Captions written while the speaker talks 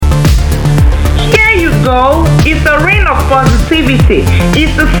positivity.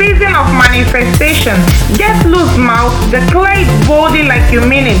 It's the season of manifestation. Get loose, mouth. Declare it boldly like you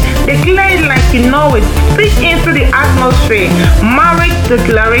mean it. Declare it like you know it. Speak into the atmosphere. Marriage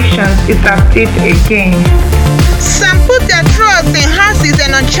declarations is at it again. Some put their trust in horses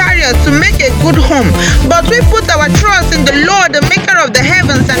and on chariots to make a good home, but we put our trust in the Lord, the maker of the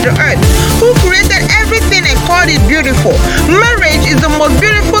heavens and the earth, who created everything and called it beautiful. Marriage is the most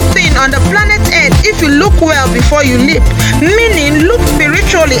beautiful thing on the planet Earth if you look well before you leap, meaning look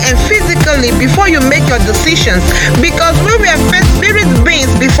spiritually and physically before you make your decisions, because we were first spirit beings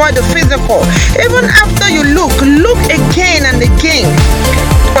before the physical. Even after you look again and again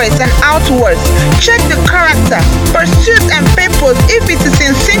and outwards. Check the character, pursuit and purpose if it is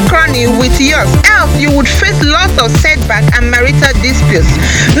in synchrony with yours, else you would face lots of setback and marital disputes.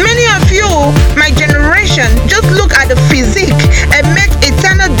 Many of you, my generation, just look at the physique and make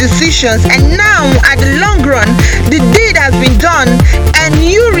eternal decisions, and now at the long run the deed has been done and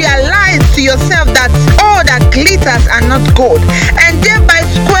you realize to yourself that all that glitters are not gold, and thereby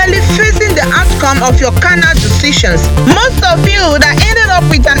squarely facing the outcome of your carnal decisions. Most of you that ended up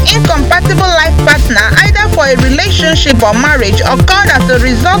with an incompatible life partner, either for a relationship or marriage, occurred as a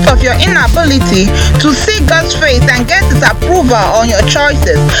result of your inability to see God's face and get His approval on your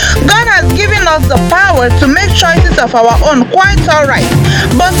choices. God has given us the power to make choices of our own, quite alright,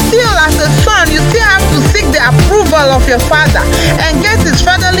 but still as a son you still have to seek the approval of your father and get His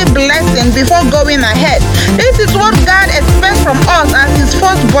fatherly blessing before going ahead. This is what God expects from us as His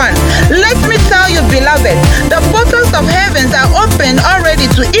firstborn. Let me tell you, beloved, the portals of heavens are open already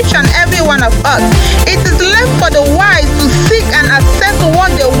to each and every one of us. It is left for the wise to seek and access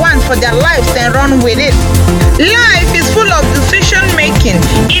what they want for their lives and run with it. Life is full of decision making.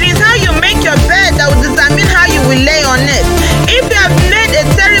 It is how you make your bed that will determine how you will lay on it. If you have made a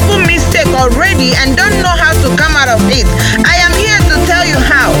terrible mistake already and don't know how to come out of it, I am here to tell you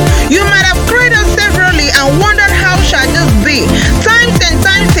how. You might have cried out severally and wondered how shall this be. Times and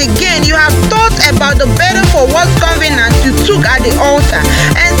times again you have thought about the better for worse covenant you took at the altar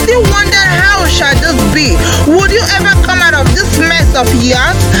and still wondered how shall this be. Would you ever come out of this mess of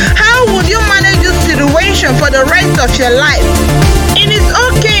yours? How would you manage this situation for the rest of your life? It is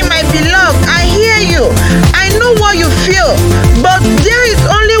okay, my beloved, I hear you. I know what you feel, but there is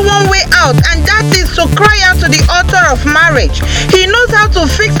only one way out, and that is to cry out to the author of marriage. He knows how to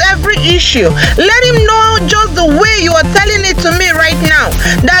fix every issue. Let Him know just the way you are telling it to me right now,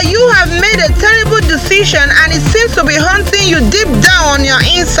 that you have made a terrible decision and it seems to be haunting you deep down on your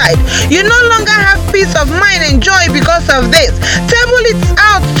inside. You no longer have peace of mind and joy because of this. Table it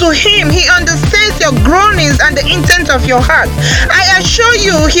out to Him. He understands your groanings and the intent of your heart. I assure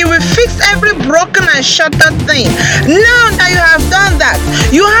you, He will fix every broken and shattered thing. Now that you have done that,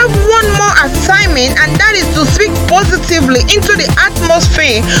 you have one more assignment, and that is to speak positively into the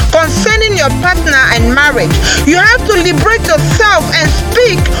atmosphere concerning your partner and marriage. You have to liberate yourself and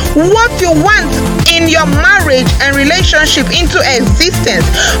speak what you want in your marriage and relationship into existence.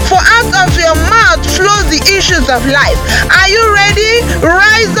 For out of your mouth flows the issues of life. Are you ready?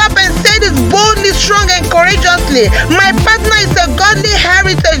 Rise up and say this boldly, strong and courageously. My partner is a godly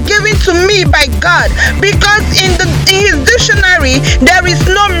heritage given to me by God, because in His dictionary there is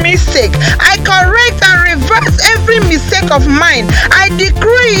no mistake. I correct and reverse every mistake of mine. I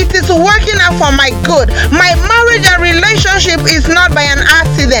decree it is working out for my good. My marriage and relationship is not by an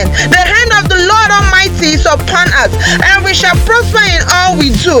accident. The hand of the Lord Almighty is upon us, and we shall prosper in all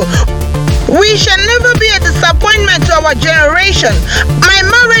we do. We shall never be a disappointment to our generation. My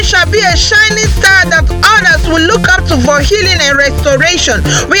marriage shall be a shining star that others will look up to for healing and restoration.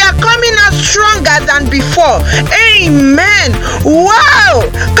 We are coming out stronger than before. Amen. Wow!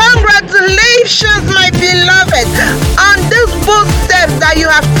 Congratulations, my beloved, on these bold steps that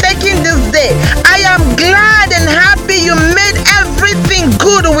you have taken this day. I am glad and happy you made everything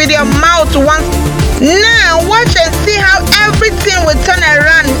good with your mouth once. Now watch and see how everything will turn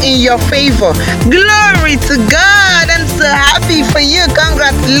around in your favor. Glory to God. I'm so happy for you.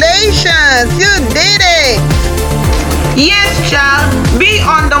 Congratulations. You did it. Yes, child. Be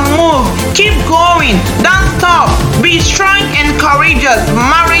on the move. Keep going. Don't stop. Be strong and courageous.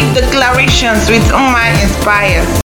 Marriage declarations with Umar Inspires.